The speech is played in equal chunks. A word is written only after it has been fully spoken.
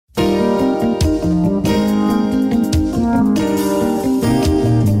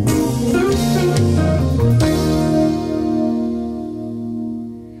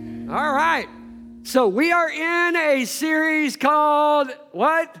So we are in a series called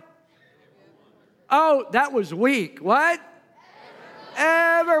what? Oh, that was weak. What?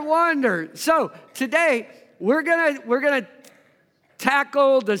 Ever wondered. So today we're gonna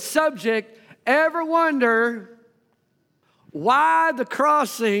tackle the subject, ever wonder why the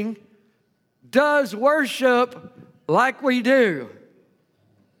crossing does worship like we do?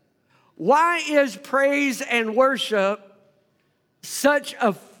 Why is praise and worship such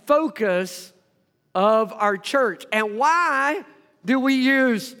a focus of our church? And why do we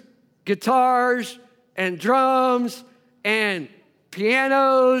use guitars and drums and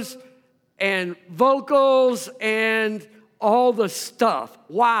pianos and vocals and all the stuff?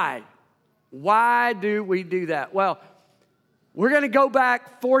 Why? Why do we do that? Well, we're going to go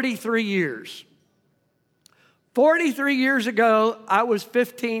back 43 years. 43 years ago, I was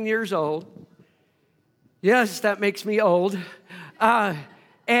 15 years old. Yes, that makes me old.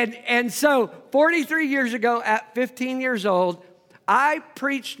 And so 43 years ago, at 15 years old, I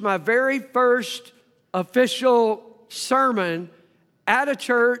preached my very first official sermon at a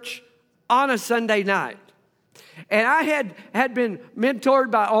church on a Sunday night. And I had been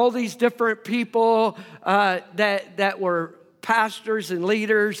mentored by all these different people that were pastors and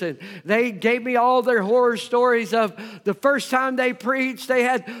leaders, and they gave me all their horror stories of the first time they preached. They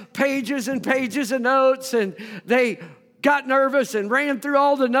had pages and pages of notes, and they got nervous and ran through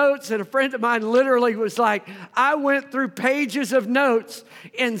all the notes, and a friend of mine literally was like, I went through pages of notes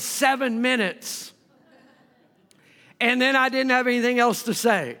in 7 minutes. And then I didn't have anything else to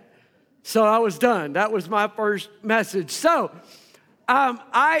say. So I was done. That was my first message. So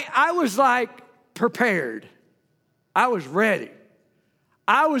I was like prepared. I was ready.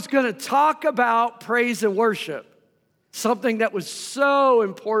 I was going to talk about praise and worship, something that was so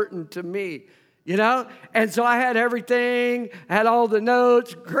important to me, you know? And so I had everything, had all the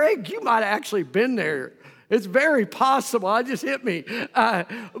notes. Greg, you might have actually been there. It's very possible. It just hit me.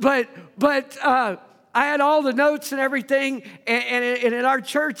 But I had all the notes and everything. And in our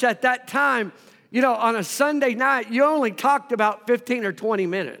church at that time, you know, on a Sunday night, you only talked about 15 or 20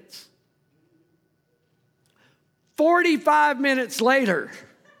 minutes. 45 minutes later,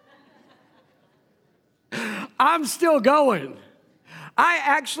 I'm still going. I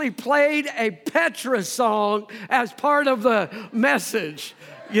actually played a Petra song as part of the message,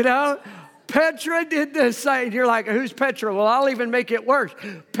 you know? Petra did this thing. You're like, who's Petra? Well, I'll even make it worse.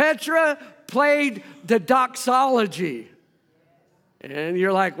 Petra played the doxology. And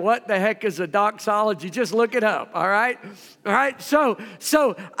you're like, what the heck is a doxology? Just look it up, all right? All right, so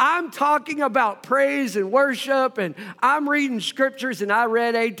I'm talking about praise and worship, and I'm reading scriptures, and I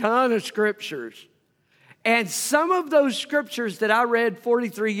read a ton of scriptures. And some of those scriptures that I read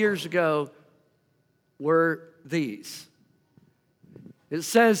 43 years ago were these. It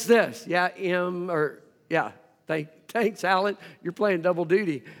says this, thanks, Alan, you're playing double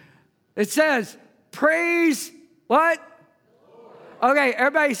duty. It says, praise, what? Okay,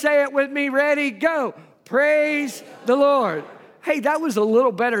 everybody say it with me. Ready? Go. Praise the Lord. Hey, that was a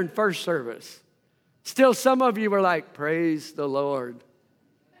little better in first service. Still, some of you were like, praise the Lord.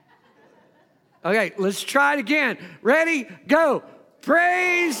 Okay, let's try it again. Ready? Go.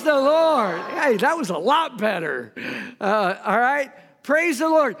 Praise the Lord. Hey, that was a lot better. All right? Praise the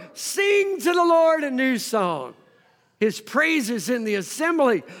Lord. Sing to the Lord a new song. His praises in the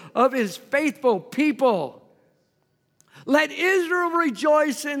assembly of his faithful people. Let Israel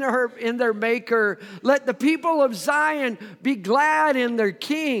rejoice in their Maker. Let the people of Zion be glad in their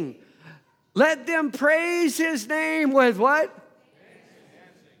King. Let them praise his name with what?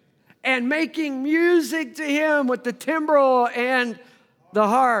 And making music to him with the timbrel and the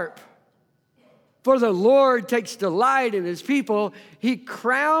harp. For the Lord takes delight in his people. He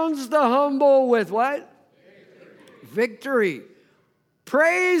crowns the humble with what? Victory.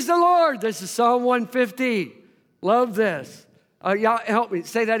 Praise the Lord. This is Psalm 150. Love this. Y'all help me.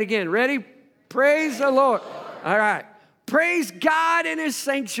 Say that again. Ready? Praise the Lord. All right. Praise God in his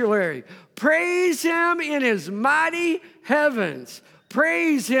sanctuary. Praise him in his mighty heavens.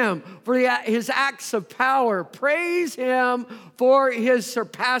 Praise him for his acts of power. Praise him for his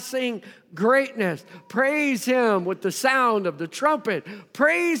surpassing greatness. Praise him with the sound of the trumpet.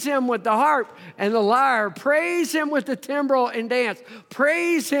 Praise him with the harp and the lyre. Praise him with the timbrel and dance.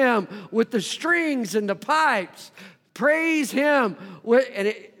 Praise him with the strings and the pipes. Praise him with,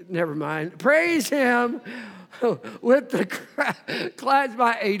 praise him with the clash,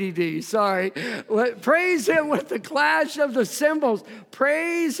 my ADD, sorry. Praise him with the clash of the cymbals.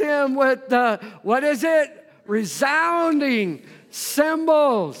 Praise him with the, what is it? Resounding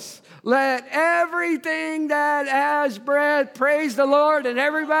cymbals. Let everything that has breath praise the Lord. And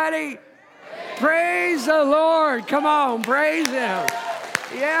everybody, Praise the Lord. Come on, praise Him.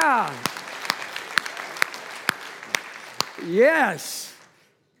 Yeah. Yes.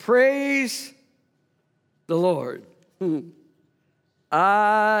 Praise the Lord.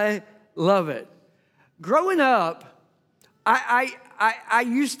 I love it. Growing up, I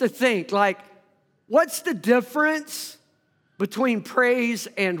used to think, like, what's the difference between praise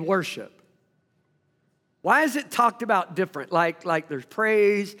and worship? Why is it talked about different? Like there's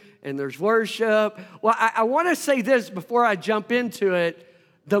praise and there's worship. Well, I want to say this before I jump into it.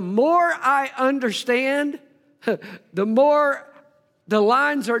 The more I understand, the more the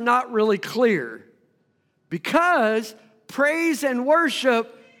lines are not really clear, because praise and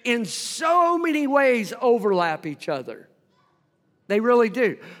worship in so many ways overlap each other. They really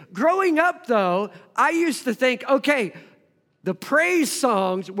do. Growing up, though, I used to think, okay, the praise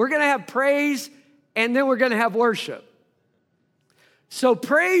songs, we're going to have praise and then we're going to have worship. So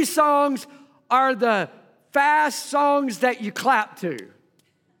praise songs are the fast songs that you clap to.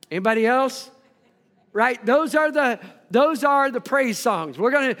 Anybody else? Right? Those are the praise songs.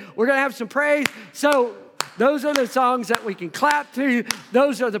 We're going to have some praise. So those are the songs that we can clap to.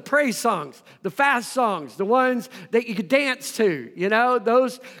 Those are the praise songs, the fast songs, the ones that you could dance to, you know,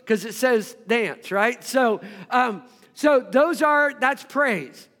 those, because it says dance, right? So that's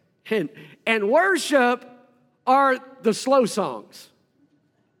praise. And worship are the slow songs,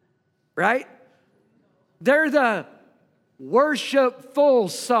 right? They're the worshipful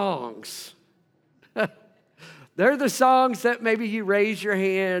songs. They're the songs that maybe you raise your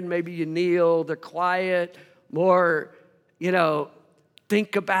hand, maybe you kneel, they're quiet, more, you know,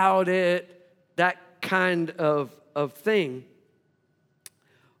 think about it, that kind of thing.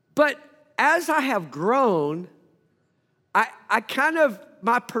 But as I have grown, I kind of,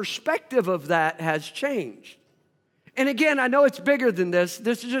 my perspective of that has changed. And again, I know it's bigger than this.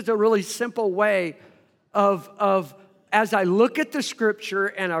 This is just a really simple way of as I look at the scripture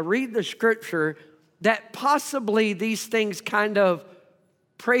and I read the scripture, that possibly these things kind of,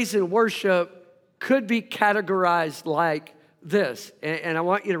 praise and worship, could be categorized like this. And I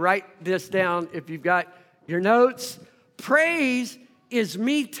want you to write this down if you've got your notes. Praise is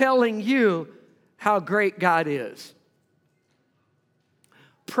me telling you how great God is.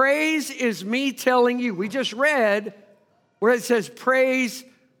 Praise is me telling you. We just read where it says praise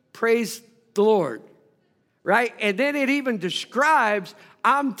the Lord, right? And then it even describes,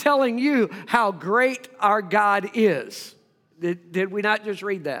 I'm telling you how great our God is. Did we not just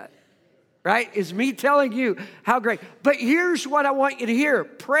read that? Right? It's me telling you how great. But here's what I want you to hear.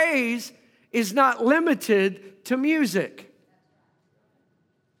 Praise is not limited to music.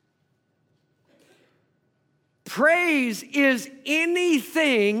 Praise is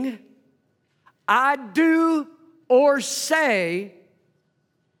anything I do or say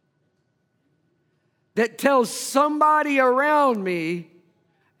that tells somebody around me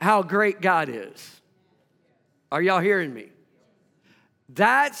how great God is. Are y'all hearing me?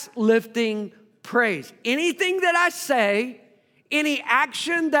 That's lifting praise. Anything that I say, any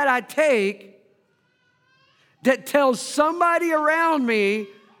action that I take that tells somebody around me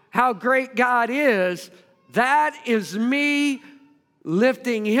how great God is, that is me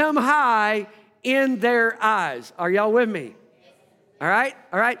lifting Him high in their eyes. Are y'all with me? All right?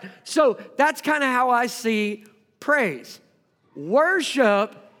 All right? So that's kind of how I see praise.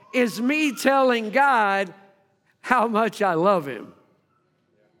 Worship is me telling God how much I love Him.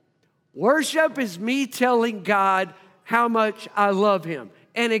 Worship is me telling God how much I love Him.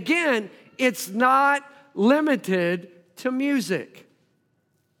 And again, it's not limited to music.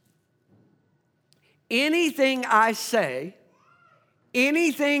 Anything I say,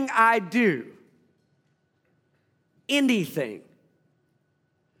 anything I do, anything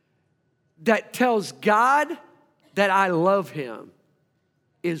that tells God that I love Him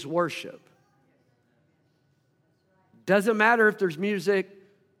is worship. Doesn't matter if there's music,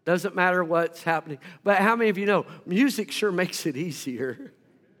 doesn't matter what's happening. But how many of you know music sure makes it easier,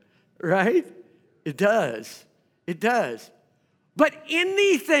 right? It does. It does. But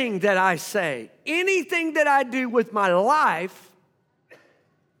anything that I say, anything that I do with my life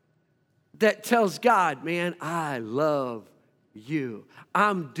that tells God, man, I love you.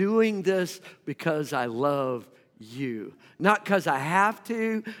 I'm doing this because I love you. Not because I have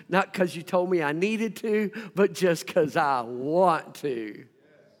to, not because you told me I needed to, but just because I want to.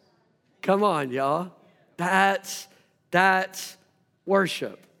 Come on, y'all. That's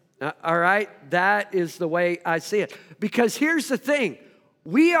worship. All right? That is the way I see it. Because here's the thing.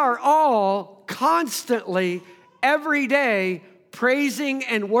 We are all constantly, every day, praising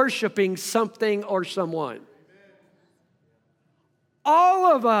and worshiping something or someone. All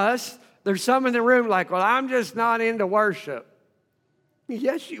of us There's some in the room like, well, I'm just not into worship.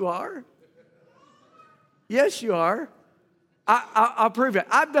 Yes, you are. Yes, you are. I'll prove it.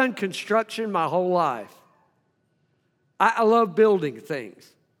 I've done construction my whole life. I love building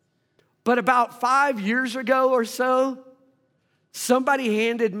things. But about 5 years ago or so, somebody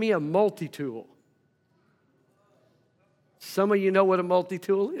handed me a multi-tool. Some of you know what a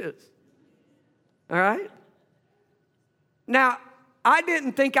multi-tool is. All right? Now, I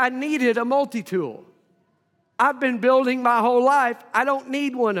didn't think I needed a multi-tool. I've been building my whole life. I don't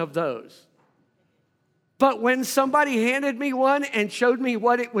need one of those. But when somebody handed me one and showed me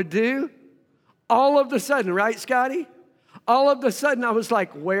what it would do, all of a sudden, right, Scotty? All of a sudden, I was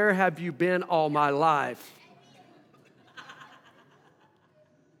like, where have you been all my life?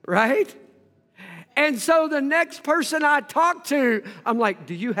 Right? And so the next person I talk to, I'm like,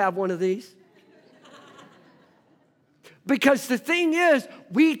 do you have one of these? Because the thing is,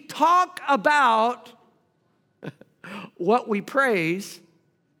 we talk about what we praise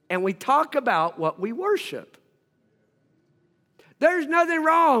and we talk about what we worship. There's nothing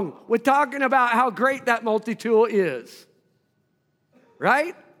wrong with talking about how great that multi-tool is.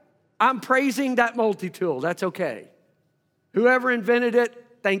 Right? I'm praising that multi-tool. That's okay. Whoever invented it,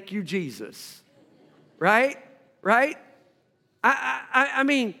 thank you, Jesus. Right? Right? I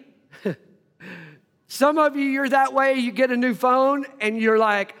mean, some of you, you're that way. You get a new phone and you're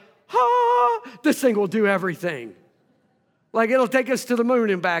like, this thing will do everything. Like it'll take us to the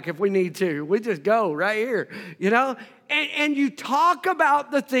moon and back if we need to. We just go right here, you know? And you talk about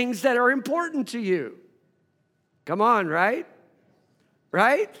the things that are important to you. Come on, right?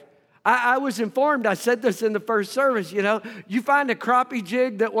 Right? I was informed, I said this in the first service, you know, you find a crappie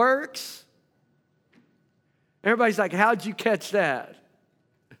jig that works. Everybody's like, how'd you catch that?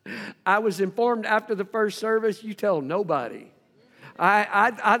 I was informed after the first service, you tell nobody.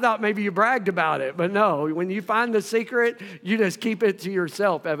 I thought maybe you bragged about it, but no. When you find the secret, you just keep it to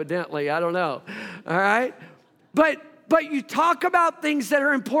yourself, evidently. I don't know. All right? But you talk about things that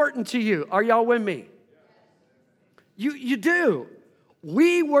are important to you. Are y'all with me? You do.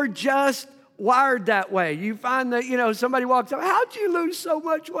 We were just wired that way. You find that, you know, somebody walks up, how'd you lose so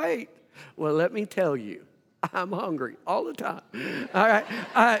much weight? Well, let me tell you, I'm hungry all the time. All right?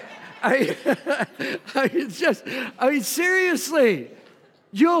 I mean, seriously,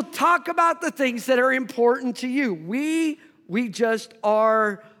 you'll talk about the things that are important to you. We just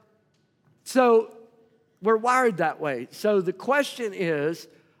are, so we're wired that way. So the question is,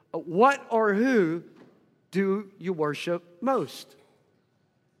 what or who do you worship most?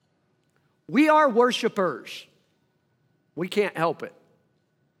 We are worshipers. We can't help it.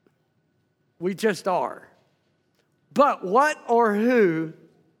 We just are. But what or who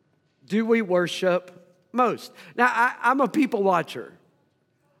do we worship most? Now, I'm a people watcher.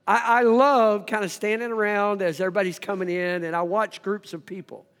 I love kind of standing around as everybody's coming in, and I watch groups of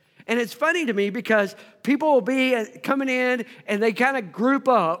people. And it's funny to me because people will be coming in, and they kind of group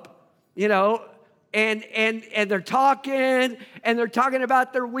up, you know, and they're talking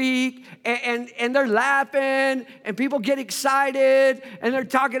about their week, and they're laughing, and people get excited, and they're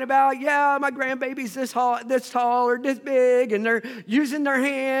talking about, yeah, my grandbaby's this tall or this big, and they're using their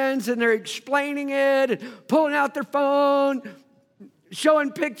hands, and they're explaining it, and pulling out their phone,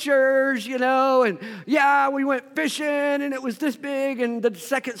 showing pictures, you know, and yeah, we went fishing and it was this big, and the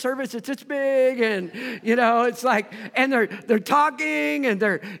second service it's this big, and you know, it's like, and they're talking, and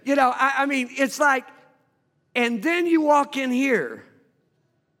they're, you know, I mean, it's like, and then you walk in here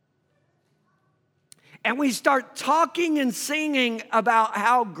and we start talking and singing about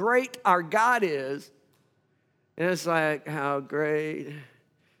how great our God is, and it's like, how great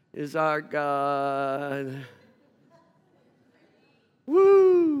is our God?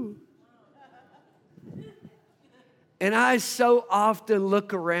 Woo! And I so often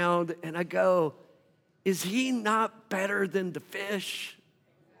look around and I go, is he not better than the fish?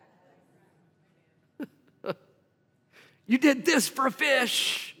 You did this for a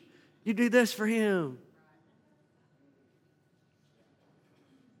fish. You do this for him.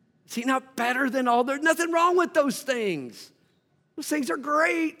 Is he not better than all? There's nothing wrong with those things. Those things are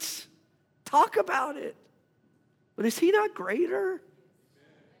great. Talk about it. But is he not greater?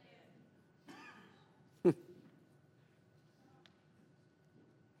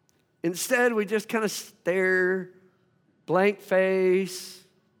 Instead, we just kind of stare, blank face,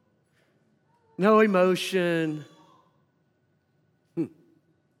 no emotion.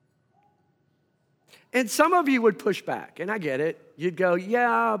 And some of you would push back, and I get it. You'd go,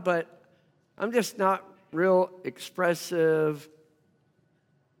 yeah, but I'm just not real expressive.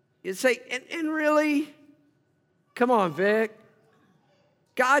 You'd say, and really? Come on, Vic.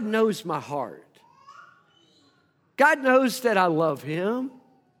 God knows my heart. God knows that I love him.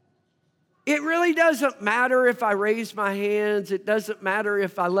 It really doesn't matter if I raise my hands. It doesn't matter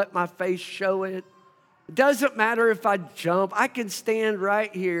if I let my face show it. It doesn't matter if I jump. I can stand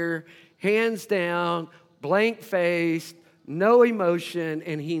right here, hands down, blank faced, no emotion,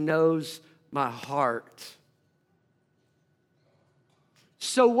 and he knows my heart.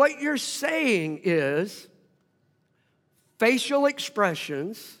 So what you're saying is facial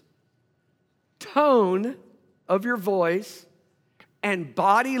expressions, tone of your voice, and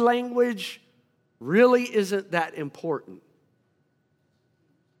body language really isn't that important.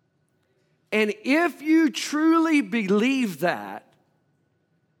 And if you truly believe that,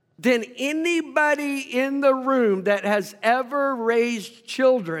 then anybody in the room that has ever raised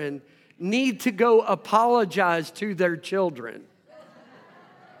children need to go apologize to their children.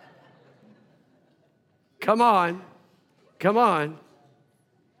 Come on. Come on.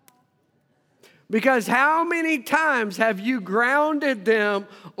 Because how many times have you grounded them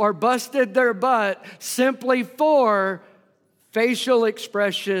or busted their butt simply for facial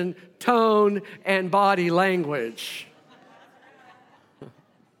expression, tone, and body language?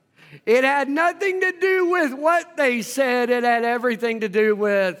 It had nothing to do with what they said. It had everything to do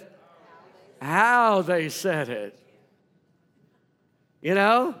with how they said it. You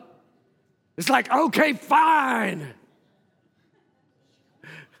know? It's like, okay, fine.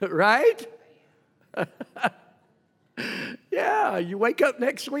 Right? Yeah, you wake up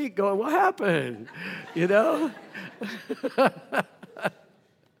next week going, what happened? You know?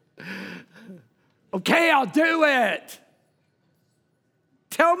 Okay, I'll do it.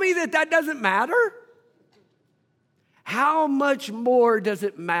 Tell me that doesn't matter? How much more does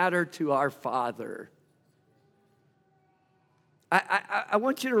it matter to our Father? I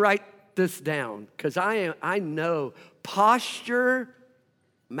want you to write this down because I know posture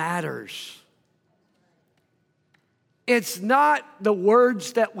matters. It's not the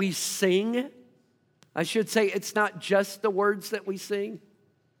words that we sing. I should say it's not just the words that we sing.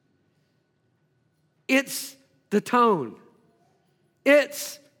 It's the tone.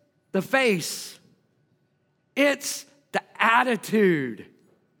 It's the face. It's the attitude.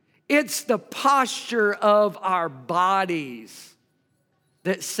 It's the posture of our bodies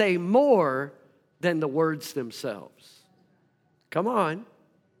that say more than the words themselves. Come on.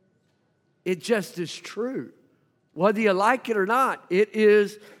 It just is true. Whether you like it or not, it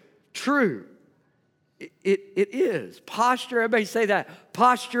is true. It is. Posture, everybody say that.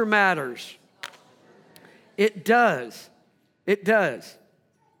 Posture matters. It does. It does.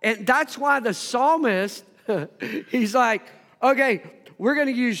 And that's why the psalmist, he's like, okay, we're going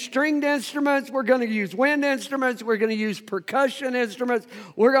to use stringed instruments. We're going to use wind instruments. We're going to use percussion instruments.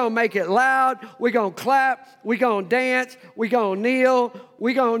 We're going to make it loud. We're going to clap. We're going to dance. We're going to kneel.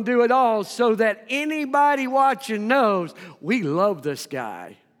 We're going to do it all so that anybody watching knows we love this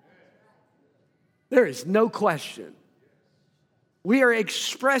guy. There is no question. We are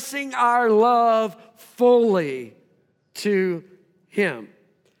expressing our love fully to him.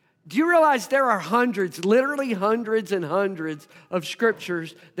 Do you realize there are hundreds, literally hundreds and hundreds of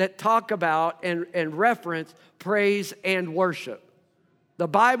scriptures that talk about and reference praise and worship? The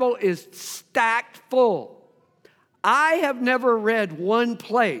Bible is stacked full. I have never read one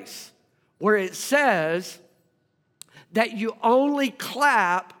place where it says that you only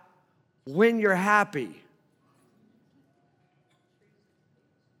clap when you're happy.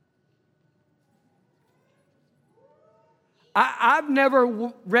 I've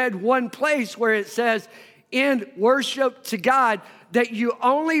never read one place where it says in worship to God that you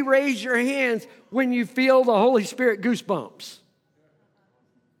only raise your hands when you feel the Holy Spirit goosebumps.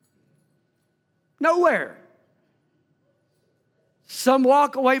 Nowhere. Some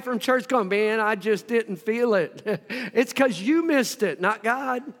walk away from church going, man, I just didn't feel it. It's because you missed it, not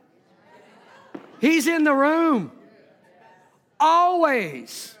God. He's in the room.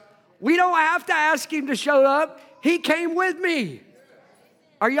 Always. We don't have to ask him to show up. He came with me.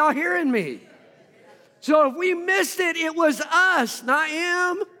 Are y'all hearing me? So if we missed it, it was us, not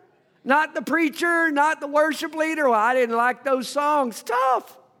him, not the preacher, not the worship leader. Well, I didn't like those songs.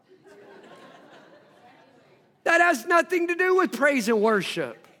 Tough. That has nothing to do with praise and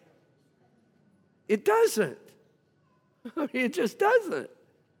worship. It doesn't. I mean, it just doesn't.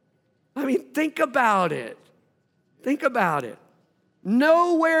 I mean, think about it. Think about it.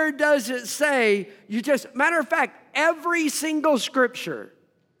 Nowhere does it say, matter of fact, every single scripture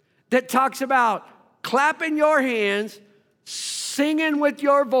that talks about clapping your hands, singing with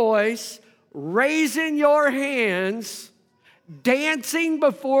your voice, raising your hands, dancing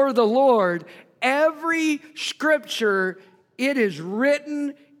before the Lord, every scripture It is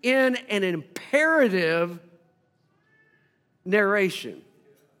written in an imperative narration.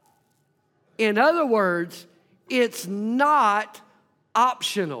 In other words, it's not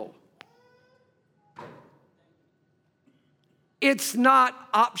optional. It's not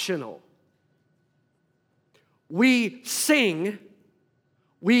optional. We sing,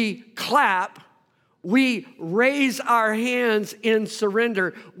 we clap, we raise our hands in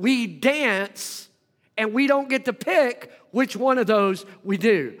surrender, we dance, and we don't get to pick which one of those we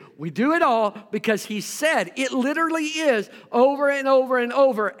do. We do it all because he said it literally is over and over and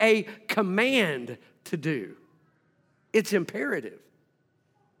over a command to do. It's imperative.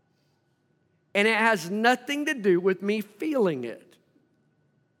 And it has nothing to do with me feeling it.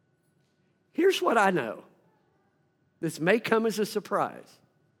 Here's what I know. This may come as a surprise.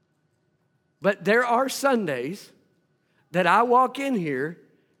 But there are Sundays that I walk in here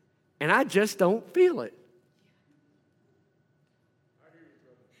and I just don't feel it.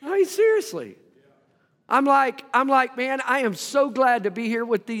 I mean, seriously. I'm like, man, I am so glad to be here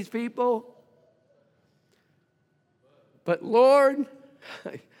with these people. But Lord,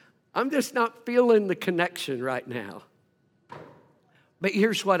 I'm just not feeling the connection right now. But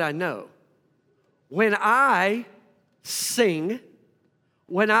here's what I know. When I sing,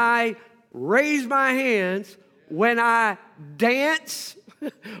 when I raise my hands, when I dance,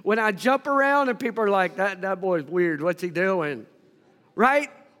 when I jump around and people are like, that boy's weird, what's he doing? Right?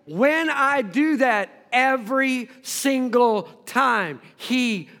 When I do that every single time,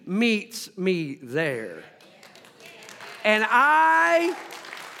 he meets me there. And I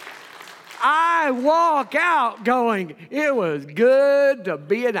walk out going, it was good to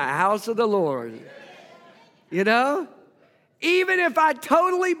be in the house of the Lord. You know? Even if I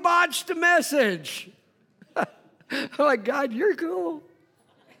totally botched the message. I'm like, God, you're cool.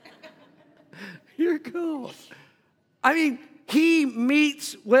 You're cool. I mean, he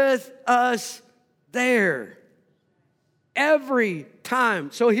meets with us there every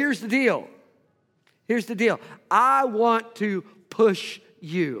time. So here's the deal. Here's the deal. I want to push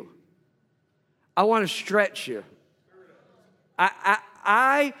you. I want to stretch you.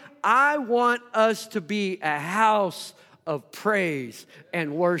 I want us to be a house of praise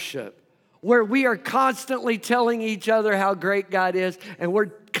and worship where we are constantly telling each other how great God is, and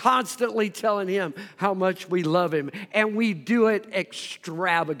we're constantly telling him how much we love him, and we do it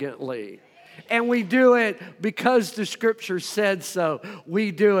extravagantly. And we do it because the scripture said so.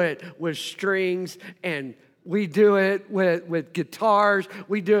 We do it with strings, and we do it with guitars.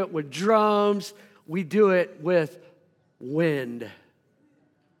 We do it with drums. We do it with wind.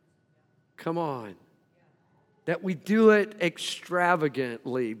 Come on. That we do it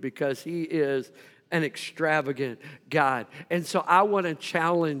extravagantly because he is an extravagant God. And so I want to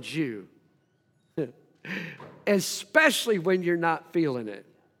challenge you, especially when you're not feeling it.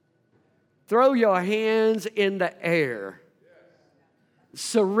 Throw your hands in the air.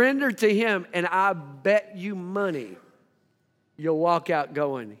 Surrender to him, and I bet you money you'll walk out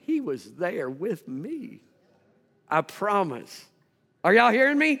going, he was there with me. I promise. Are y'all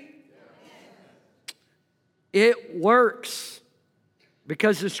hearing me? It works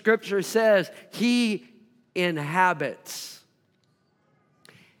because the scripture says he inhabits.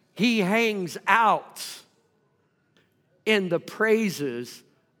 He hangs out in the praises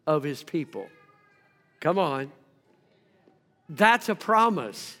of his people. Come on. That's a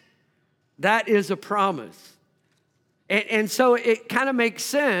promise. That is a promise. And so it kind of makes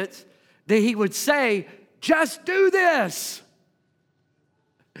sense that he would say, just do this.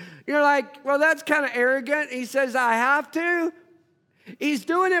 You're like, well, that's kind of arrogant. He says, I have to. He's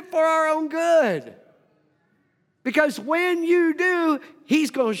doing it for our own good. Because when you do,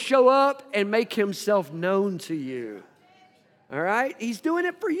 he's going to show up and make himself known to you. All right? He's doing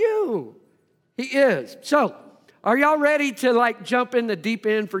it for you. He is. So, are y'all ready to jump in the deep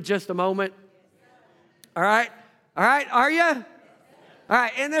end for just a moment? All right? All right, are you? All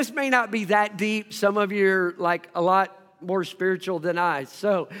right, and this may not be that deep. Some of you are a lot more spiritual than I.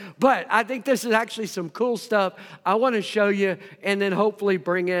 But I think this is actually some cool stuff I want to show you and then hopefully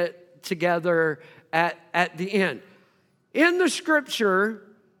bring it together at the end. In the scripture,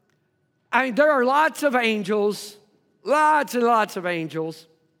 there are lots of angels, lots and lots of angels.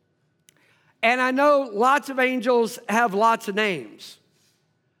 And I know lots of angels have lots of names.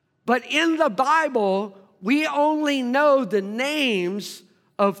 But in the Bible, we only know the names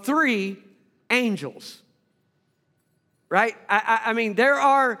of 3 angels. Right? I mean, there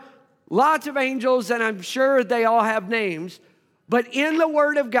are lots of angels, and I'm sure they all have names. But in the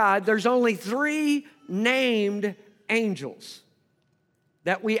Word of God, there's only 3 named angels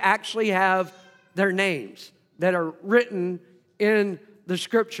that we actually have their names. that are written in the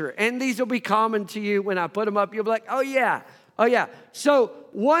scripture. And these will be common to you when I put them up. You'll be like, oh yeah. So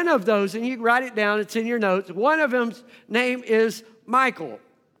one of those, and you can write it down, it's in your notes. One of them's name is Michael.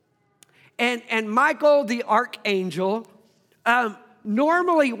 And Michael, the archangel,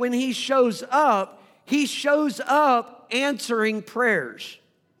 normally when he shows up answering prayers,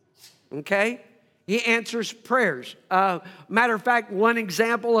 okay? He answers prayers. Matter of fact, one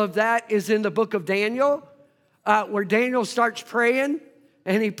example of that is in the book of Daniel, where Daniel starts praying,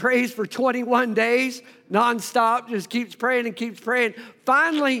 and he prays for 21 days nonstop, just keeps praying and keeps praying.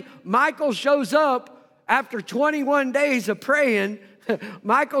 Finally, Michael shows up after 21 days of praying.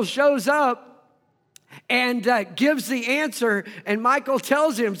 Michael shows up and gives the answer, and Michael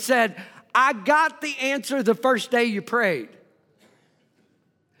tells him, said, I got the answer the first day you prayed.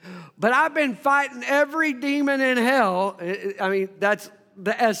 But I've been fighting every demon in hell. I mean, that's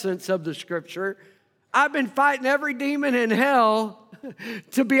the essence of the scripture. I've been fighting every demon in hell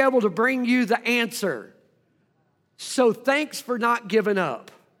to be able to bring you the answer. So thanks for not giving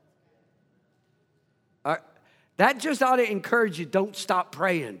up. That just ought to encourage you. Don't stop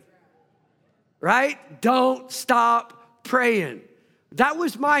praying. Right? Don't stop praying. That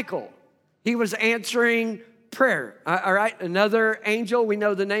was Michael. He was answering prayer. All right? Another angel we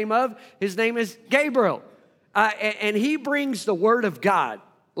know the name of, his name is Gabriel. And he brings the word of God.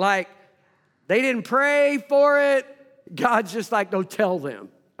 Like, they didn't pray for it. God's just like, go tell them.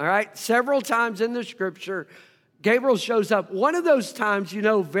 All right? Several times in the scripture, Gabriel shows up. One of those times,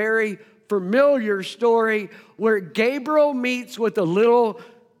 very familiar story where Gabriel meets with a little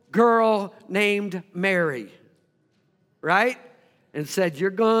girl named Mary, right? And said, you're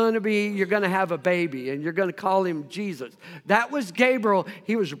going to have a baby, and you're going to call him Jesus. That was Gabriel.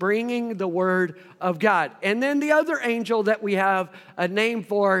 He was bringing the word of God. And then the other angel that we have a name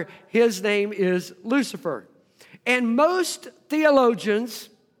for, his name is Lucifer. And most theologians,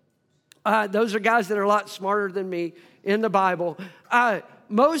 those are guys that are a lot smarter than me in the Bible,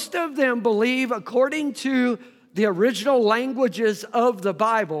 most of them believe, according to the original languages of the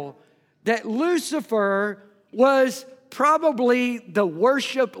Bible, that Lucifer was probably the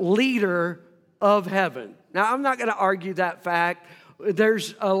worship leader of heaven. Now, I'm not going to argue that fact.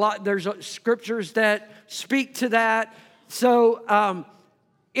 There's scriptures that speak to that. So,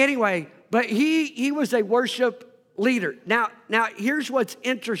 anyway, but he was a worship leader. Now, here's what's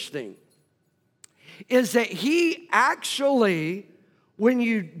interesting, is that he actually, when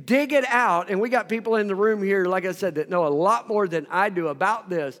you dig it out, and we got people in the room here, like I said, that know a lot more than I do about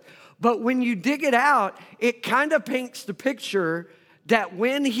this, but when you dig it out, it kind of paints the picture that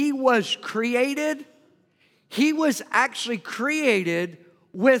when he was created, he was actually created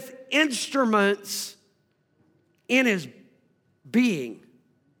with instruments in his being.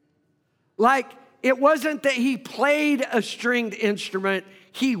 Like, it wasn't that he played a stringed instrument,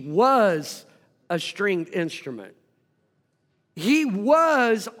 he was a stringed instrument. He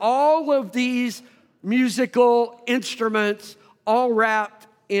was all of these musical instruments all wrapped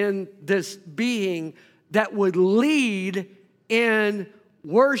in this being that would lead in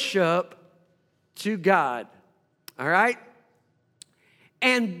worship to God. All right?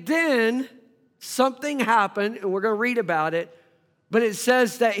 And then something happened, and we're going to read about it, but it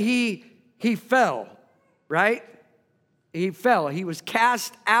says that he fell, right? He fell. He was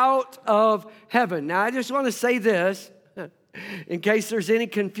cast out of heaven. Now, I just want to say this in case there's any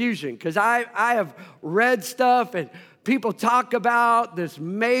confusion, because I have read stuff and people talk about this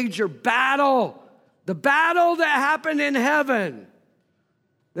major battle, the battle that happened in heaven.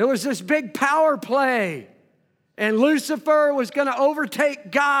 There was this big power play, and Lucifer was going to overtake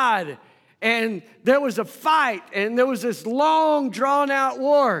God, and there was a fight, and there was this long, drawn-out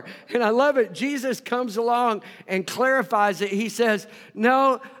war. And I love it. Jesus comes along and clarifies it. He says,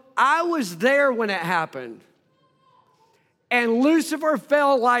 no, I was there when it happened. And Lucifer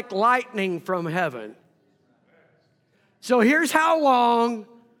fell like lightning from heaven. So here's how long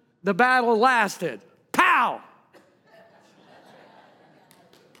the battle lasted. Pow!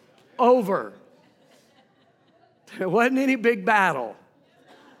 Over. It wasn't any big battle.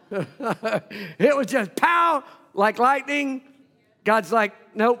 It was just pow, like lightning. God's like,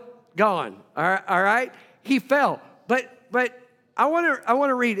 nope, gone. All right? He fell. But I want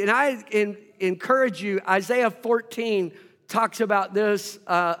to read, and I encourage you, Isaiah 14 talks about this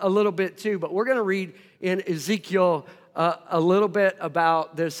a little bit too, but we're going to read in Ezekiel a little bit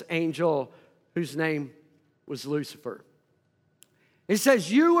about this angel whose name was Lucifer. It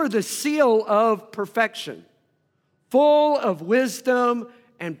says, you are the seal of perfection, full of wisdom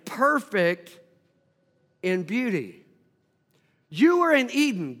and perfect in beauty. You were in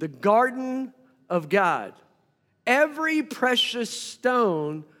Eden, the garden of God. Every precious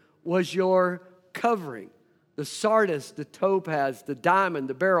stone was your covering. The sardius, the topaz, the diamond,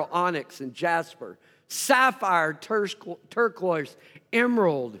 the beryl, onyx, and jasper, sapphire, turquoise,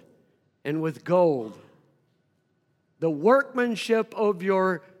 emerald, and with gold. The workmanship of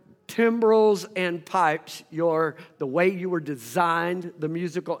your timbrels and pipes, the way you were designed, the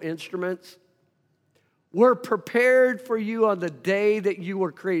musical instruments, were prepared for you on the day that you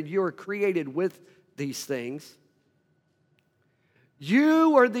were created. You were created with these things.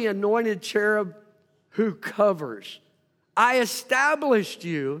 You are the anointed cherub who covers. I established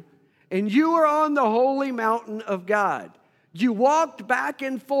you, and you are on the holy mountain of God. You walked back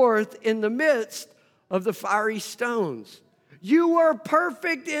and forth in the midst of the fiery stones. You were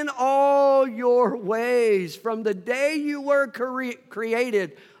perfect in all your ways from the day you were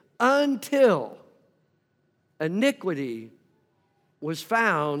created until iniquity was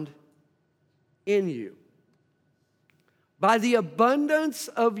found in you. By the abundance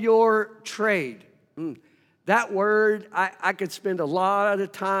of your trade. That word, I could spend a lot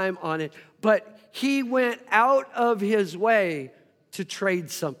of time on it, but he went out of his way to trade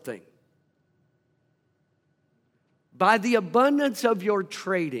something. By the abundance of your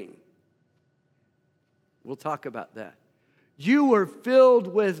trading. We'll talk about that. You were filled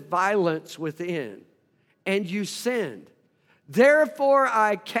with violence within, and you sinned. Therefore,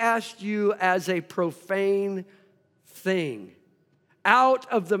 I cast you as a profane thing out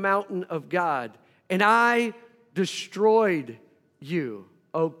of the mountain of God, and I destroyed you,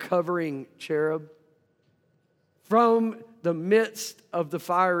 O covering cherub, from the midst of the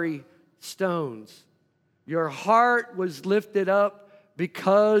fiery stones. Your heart was lifted up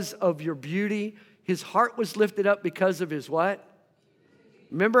because of your beauty. His heart was lifted up because of his what?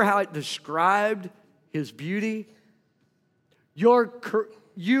 Remember how it described his beauty?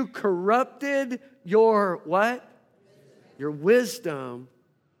 You corrupted your what? Your wisdom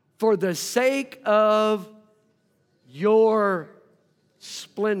for the sake of your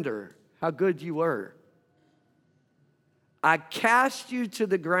splendor. How good you were. I cast you to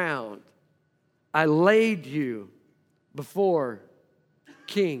the ground. I laid you before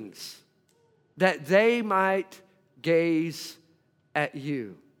kings that they might gaze at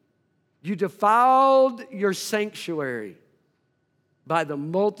you. You defiled your sanctuary by the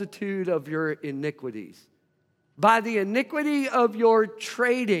multitude of your iniquities. By the iniquity of your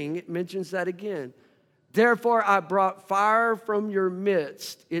trading, it mentions that again. Therefore, I brought fire from your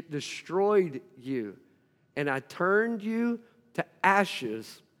midst. It destroyed you. And I turned you to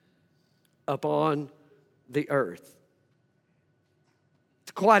ashes upon the earth.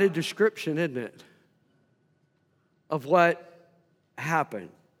 It's quite a description, isn't it? Of what happened.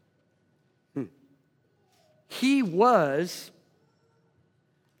 He was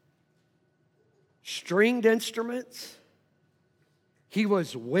stringed instruments. He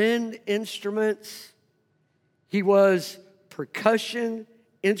was wind instruments. He was percussion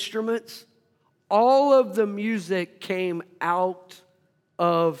instruments. All of the music came out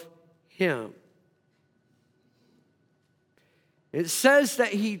of him. It says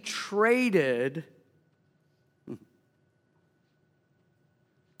that he traded.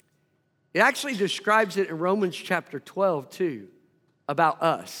 It actually describes it in Romans chapter 12 too, about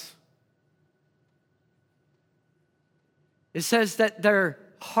us. It says that their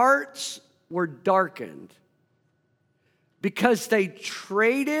hearts were darkened because they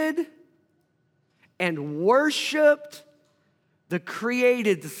traded and worshiped the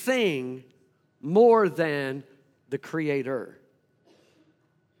created thing more than the Creator.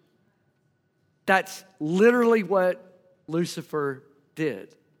 That's literally what Lucifer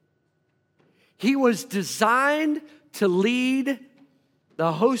did. He was designed to lead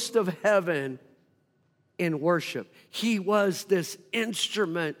the host of heaven in worship. He was this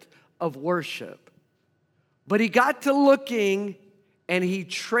instrument of worship. But he got to looking and he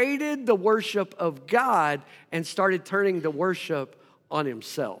traded the worship of God and started turning the worship on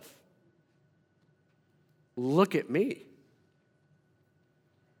himself. Look at me.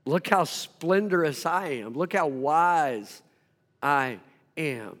 Look how splendorous I am. Look how wise I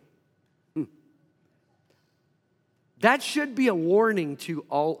am. That should be a warning to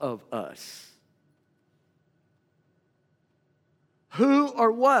all of us. Who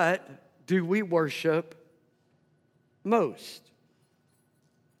or what do we worship most?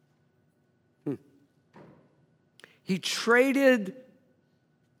 He traded,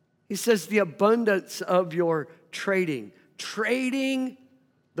 he says, the abundance of your trading. Trading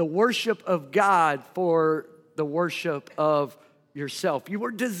the worship of God for the worship of yourself. You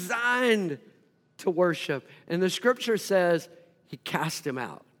were designed to worship. And the scripture says he cast him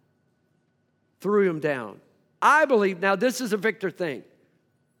out, threw him down. I believe, now this is a Victor thing.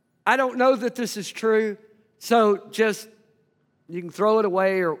 I don't know that this is true, so just, you can throw it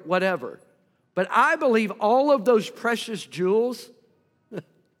away or whatever. But I believe all of those precious jewels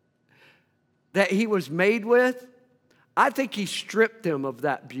that he was made with, I think he stripped them of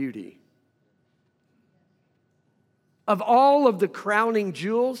that beauty. Of all of the crowning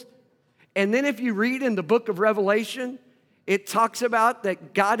jewels. And then if you read in the book of Revelation, it talks about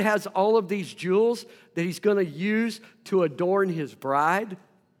that God has all of these jewels that he's going to use to adorn his bride.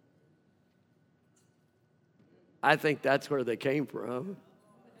 I think that's where they came from.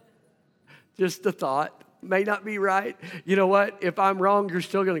 Just a thought. May not be right. You know what? If I'm wrong, you're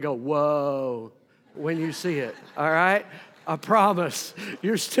still going to go, whoa, when you see it. All right? I promise.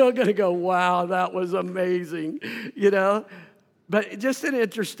 You're still going to go, wow, that was amazing. You know? But just an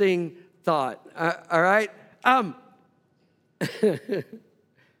interesting thought. All right?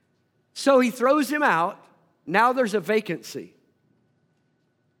 So he throws him out. Now there's a vacancy.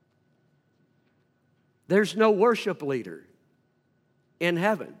 There's no worship leader in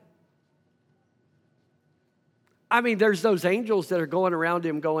heaven. I mean, there's those angels that are going around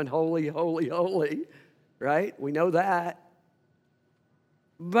him going, holy, holy, holy, right? We know that.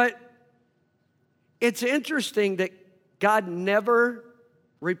 But it's interesting that God never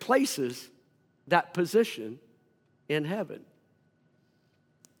replaces that position in heaven.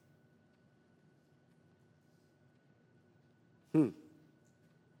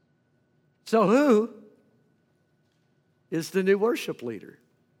 So who is the new worship leader?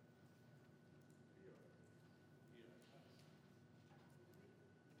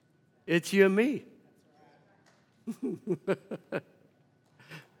 It's you and me.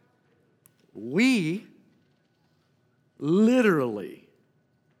 We literally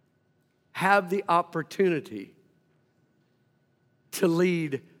have the opportunity to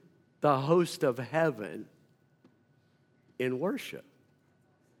lead the host of heaven in worship.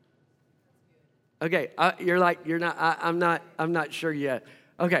 Okay, I'm not sure yet.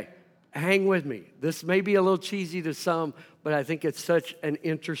 Okay, hang with me. This may be a little cheesy to some, but I think it's such an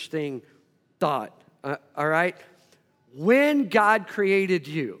interesting thought. All right? When God created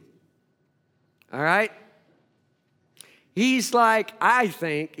you, all right? He's like,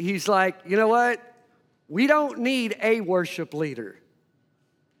 you know what? We don't need a worship leader.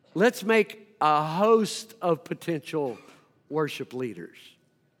 Let's make a host of potential worship leaders.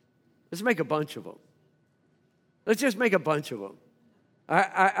 Let's make a bunch of them. Let's just make a bunch of them.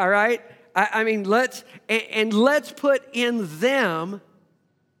 All right? I mean, let's put in them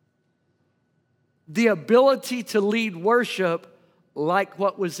the ability to lead worship like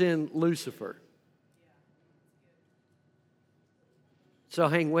what was in Lucifer. So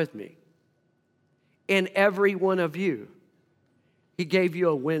hang with me. In every one of you, he gave you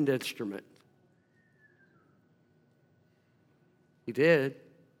a wind instrument. He did.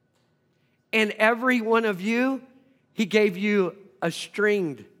 In every one of you, he gave you a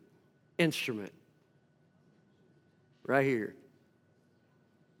stringed instrument. Right here.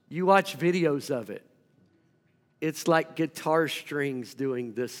 You watch videos of it. It's like guitar strings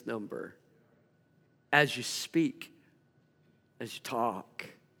doing this number. As you speak, as you talk,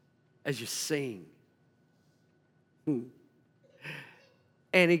 as you sing.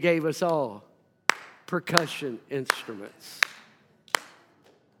 And he gave us all percussion instruments.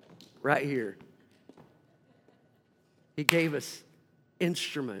 Right here. He gave us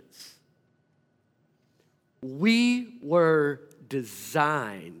instruments. We were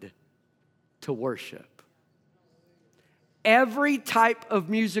designed to worship. Every type of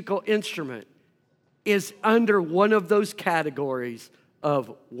musical instrument is under one of those categories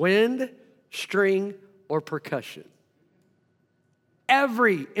of wind, string, or percussion.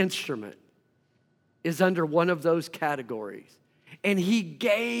 Every instrument is under one of those categories. And he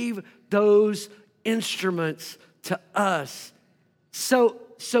gave those instruments to us. So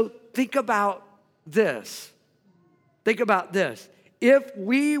think about this. Think about this. If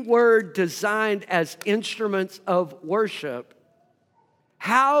we were designed as instruments of worship,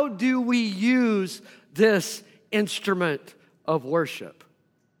 how do we use this instrument of worship?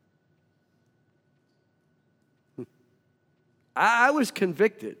 I was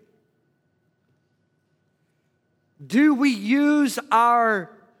convicted. Do we use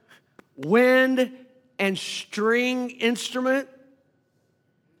our wind and string instrument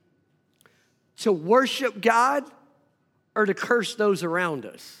to worship God or to curse those around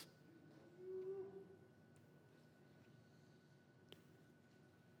us?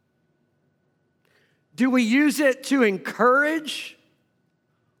 Do we use it to encourage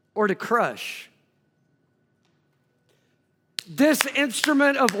or to crush? This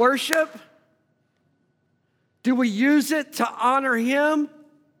instrument of worship, Do we use it to honor him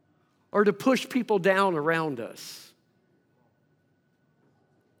or to push people down around us?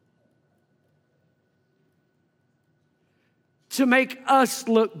 To make us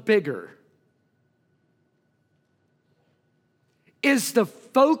look bigger? Is the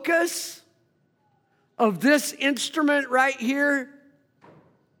focus of this instrument right here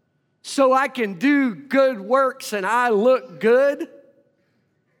so I can do good works and I look good?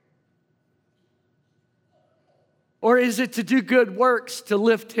 Or is it to do good works to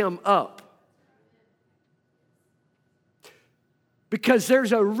lift him up? Because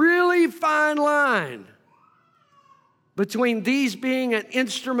there's a really fine line between these being an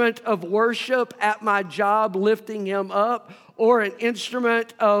instrument of worship at my job, lifting him up, or an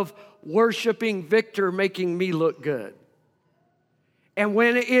instrument of worshiping Victor, making me look good. And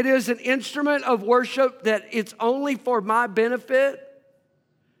when it is an instrument of worship that it's only for my benefit,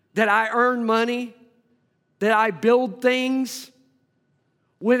 that I earn money, that I build things,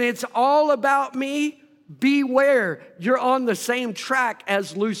 when it's all about me, beware, you're on the same track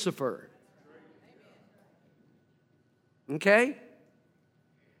as Lucifer. Okay?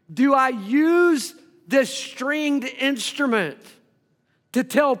 Do I use this stringed instrument to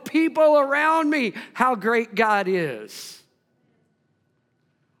tell people around me how great God is?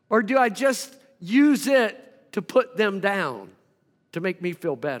 Or do I just use it to put them down, to make me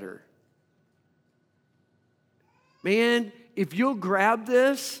feel better? Man, if you'll grab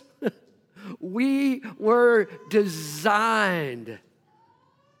this, we were designed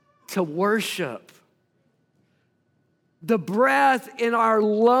to worship. The breath in our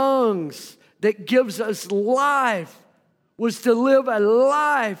lungs that gives us life was to live a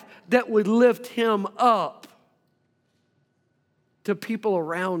life that would lift him up to people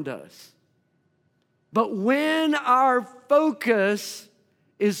around us. But when our focus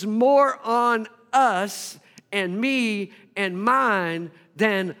is more on us and me and mine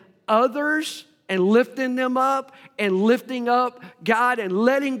than others, and lifting them up and lifting up God and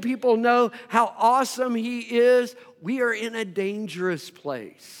letting people know how awesome he is, we are in a dangerous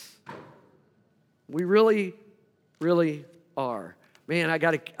place. We really, really are. Man, I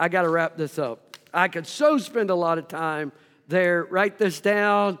gotta wrap this up. I could so spend a lot of time there. Write this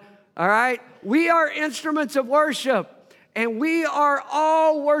down. All right? We are instruments of worship, and we are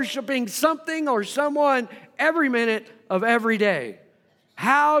all worshiping something or someone every minute of every day.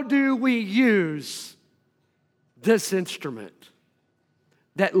 How do we use this instrument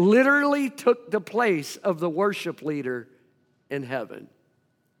that literally took the place of the worship leader in heaven?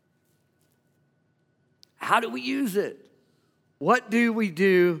 How do we use it? What do we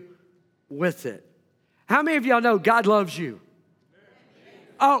do with it? How many of y'all know God loves you?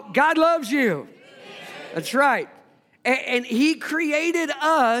 Oh, God loves you. That's right. And he created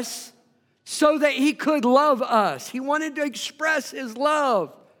us so that he could love us. He wanted to express his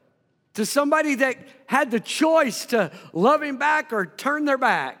love to somebody that had the choice to love him back or turn their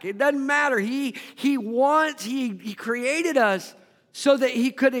back. It doesn't matter. He created us so that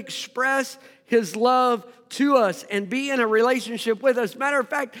he could express his love to us and be in a relationship with us. Matter of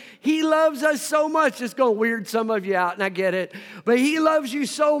fact, he loves us so much. It's going to weird some of you out, and I get it. But he loves you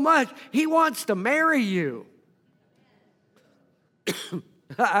so much, he wants to marry you.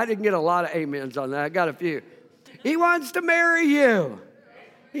 I didn't get a lot of amens on that. I got a few. He wants to marry you.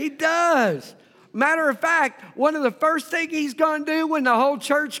 He does. Matter of fact, one of the first things he's going to do when the whole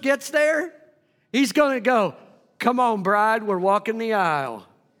church gets there, he's going to go, "Come on, bride, we're walking the aisle."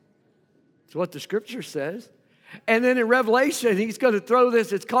 That's what the scripture says. And then in Revelation, he's going to throw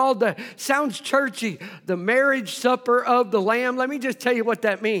this. It's called sounds churchy, the marriage supper of the Lamb. Let me just tell you what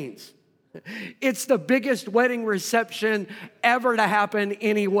that means. It's the biggest wedding reception ever to happen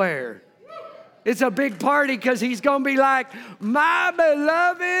anywhere. It's a big party because he's going to be like, "My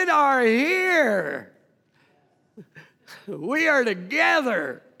beloved are here. We are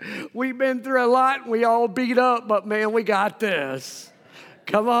together. We've been through a lot and we all beat up, but man, we got this."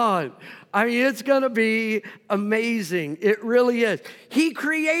 Come on. I mean, it's going to be amazing. It really is. He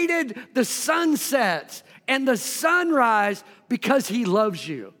created the sunsets and the sunrise because he loves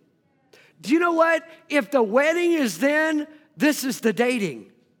you. Do you know what? If the wedding is then, this is the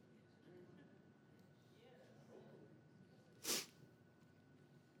dating.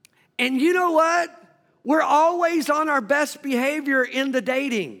 And you know what? We're always on our best behavior in the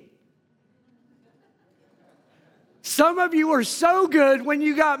dating. Some of you were so good when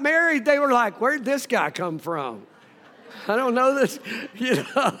you got married, they were like, "Where'd this guy come from? I don't know this." You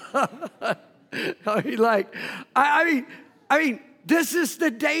know, I mean, this is the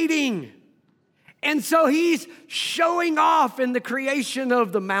dating. And so he's showing off in the creation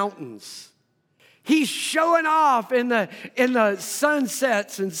of the mountains. He's showing off in the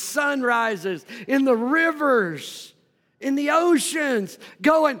sunsets and sunrises, in the rivers, in the oceans,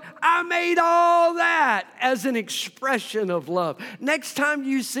 going, I made all that as an expression of love. Next time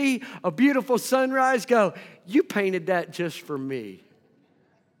you see a beautiful sunrise, go, you painted that just for me.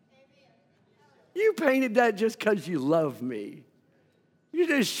 You painted that just because you love me. You're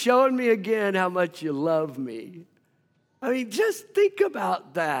just showing me again how much you love me. I mean, just think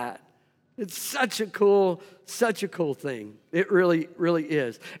about that. It's such a cool thing. It really, really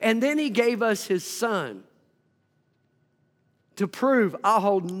is. And then he gave us his son to prove I'll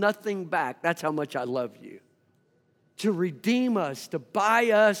hold nothing back. That's how much I love you. To redeem us, to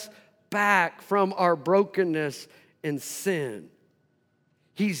buy us back from our brokenness and sin.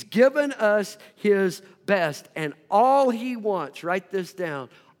 He's given us his best, and all he wants, write this down,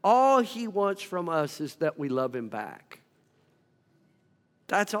 all he wants from us is that we love him back.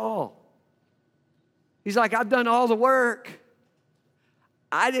 That's all. He's like, I've done all the work.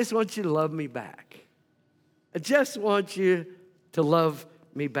 I just want you to love me back. I just want you to love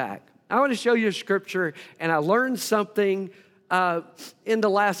me back. I want to show you a scripture, and I learned something in the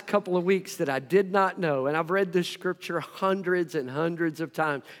last couple of weeks that I did not know. And I've read this scripture hundreds and hundreds of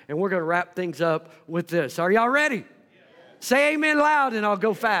times, and we're going to wrap things up with this. Are y'all ready? Yes. Say amen loud, and I'll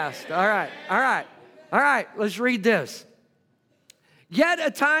go fast. All right, let's read this. Yet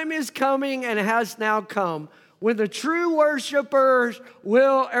a time is coming and has now come when the true worshipers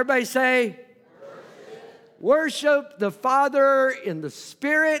will, everybody say, worship the Father in the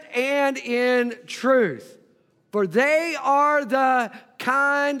Spirit and in truth. For they are the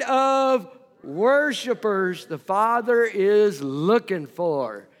kind of worshipers the Father is looking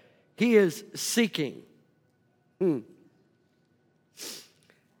for. He is seeking.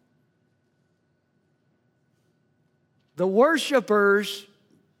 The worshipers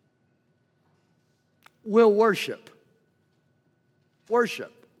will worship.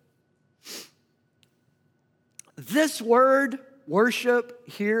 Worship. This word, worship,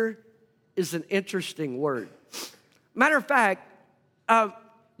 here is an interesting word. Matter of fact,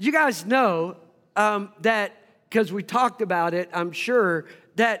 you guys know that, because we talked about it, I'm sure,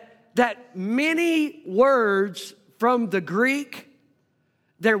 that many words from the Greek,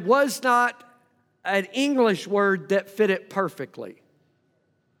 there was not an English word that fit it perfectly.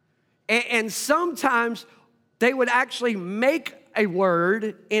 And sometimes they would actually make a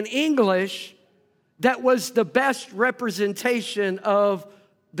word in English that was the best representation of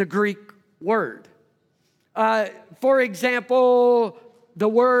the Greek word. For example, the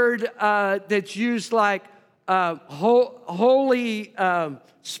word that's used like Holy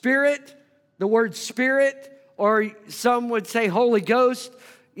Spirit, the word Spirit, or some would say Holy Ghost.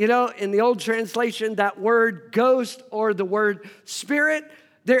 You know, in the old translation, that word ghost or the word spirit,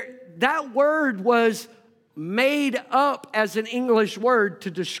 that word was made up as an English word to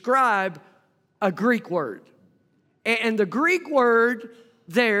describe a Greek word. And the Greek word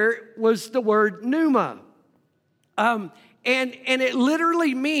there was the word pneuma. And it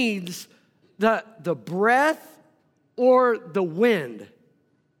literally means the breath or the wind.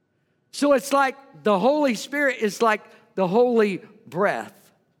 So it's like the Holy Spirit is like the holy breath.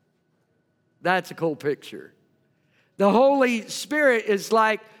 That's a cool picture. The Holy Spirit is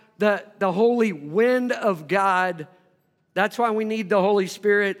like the holy wind of God. That's why we need the Holy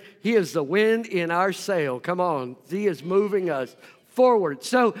Spirit. He is the wind in our sail. Come on. He is moving us forward.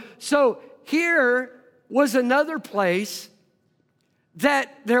 So here was another place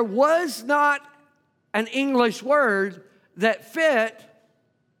that there was not an English word that fit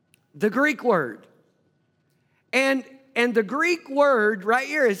the Greek word. And the Greek word right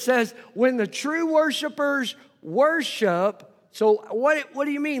here, it says, when the true worshipers worship. So what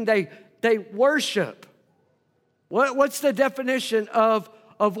do you mean they worship? What's the definition of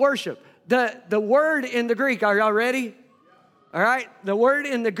worship? The word in the Greek, are y'all ready? All right, the word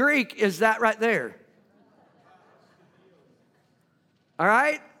in the Greek is that right there. All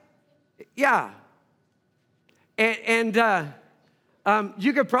right? Yeah. And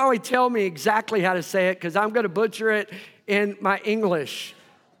you could probably tell me exactly how to say it because I'm going to butcher it in my English.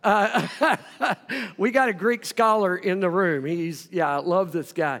 We got a Greek scholar in the room. I love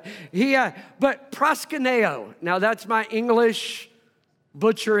this guy. But proskuneo. Now that's my English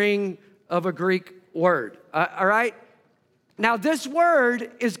butchering of a Greek word. All right? Now this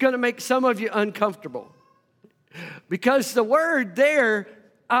word is going to make some of you uncomfortable because the word there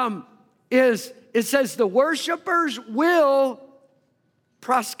it says the worshipers will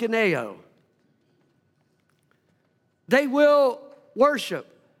proskuneo. They will worship.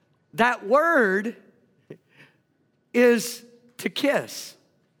 That word is to kiss.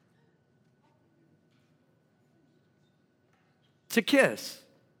 to kiss.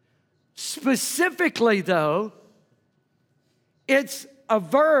 Specifically, though, it's a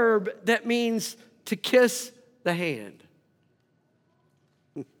verb that means to kiss the hand.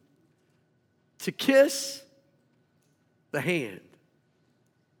 To kiss the hand.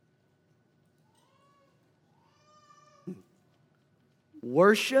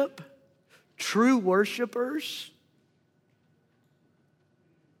 Worship, true worshipers,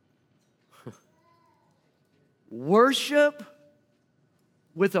 worship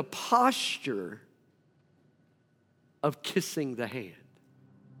with a posture of kissing the hand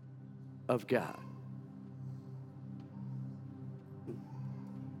of God.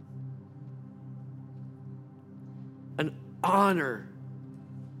 An honor,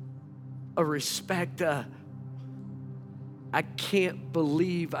 a respect, I can't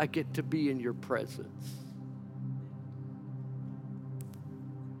believe I get to be in your presence.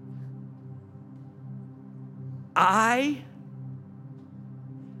 I,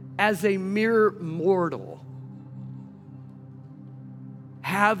 as a mere mortal,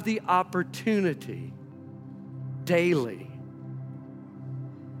 have the opportunity daily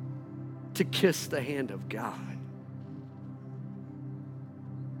to kiss the hand of God.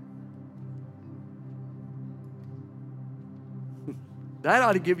 That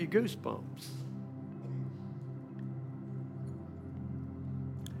ought to give you goosebumps.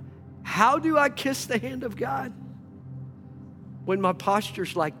 How do I kiss the hand of God? When my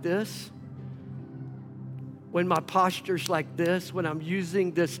posture's like this, when my posture's like this, when I'm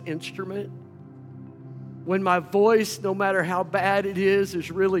using this instrument, when my voice, no matter how bad it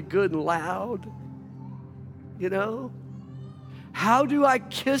is really good and loud, you know? How do I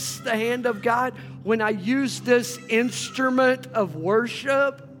kiss the hand of God? When I use this instrument of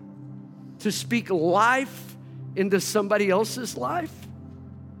worship to speak life into somebody else's life?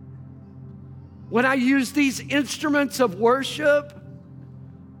 When I use these instruments of worship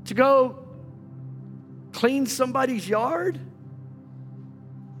to go clean somebody's yard?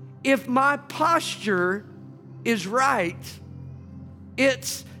 If my posture is right,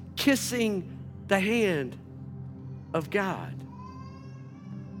 it's kissing the hand of God.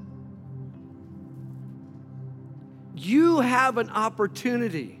 You have an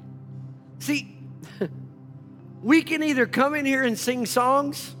opportunity. See, we can either come in here and sing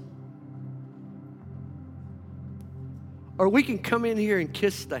songs, or we can come in here and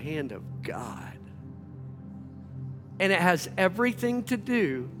kiss the hand of God. And it has everything to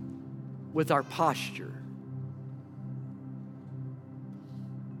do with our posture.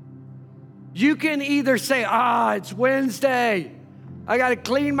 You can either say, it's Wednesday. I got to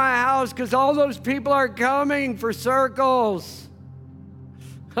clean my house because all those people are coming for circles.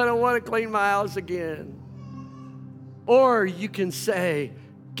 I don't want to clean my house again. Or you can say,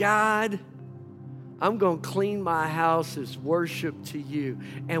 God, I'm going to clean my house as worship to you.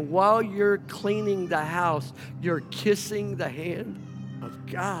 And while you're cleaning the house, you're kissing the hand of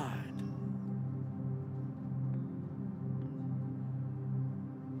God.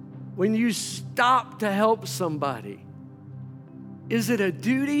 When you stop to help somebody, is it a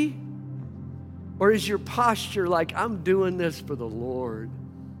duty? Or is your posture like, I'm doing this for the Lord?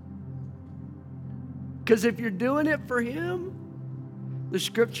 Because if you're doing it for Him, the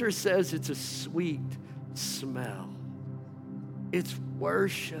scripture says it's a sweet smell. It's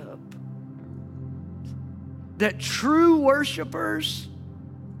worship. That true worshipers,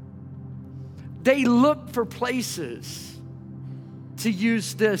 they look for places to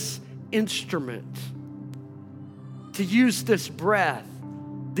use this instrument, to use this breath,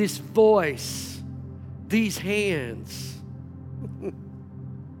 this voice, these hands,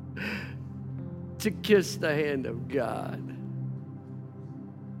 to kiss the hand of God.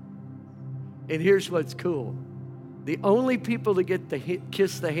 And here's what's cool. The only people that get to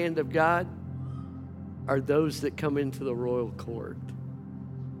kiss the hand of God are those that come into the royal court.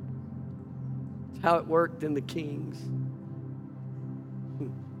 It's how it worked in the Kings.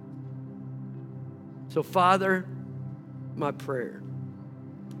 So, Father, my prayer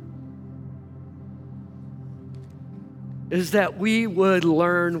is that we would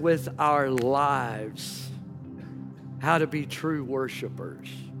learn with our lives how to be true worshipers.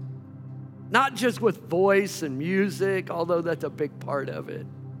 Not just with voice and music, although that's a big part of it,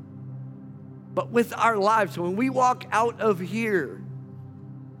 but with our lives. When we walk out of here,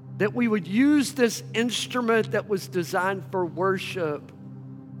 that we would use this instrument that was designed for worship.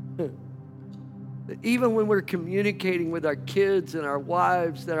 That even when we're communicating with our kids and our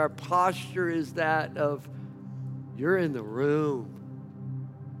wives, that our posture is that of, you're in the room.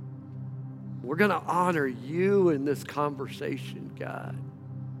 We're going to honor you in this conversation, God.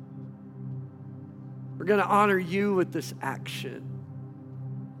 We're going to honor you with this action.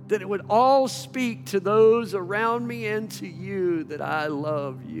 That it would all speak to those around me and to you that I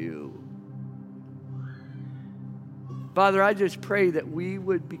love you. Father, I just pray that we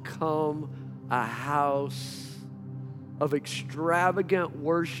would become a house of extravagant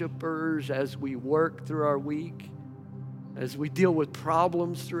worshipers as we work through our week, as we deal with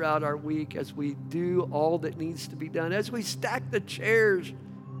problems throughout our week, as we do all that needs to be done, as we stack the chairs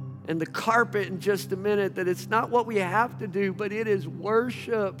and the carpet in just a minute, that it's not what we have to do, but it is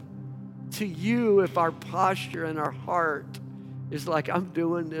worship to you if our posture and our heart is like, I'm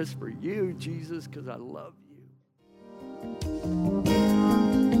doing this for you, Jesus, because I love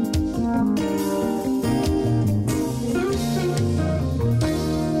you.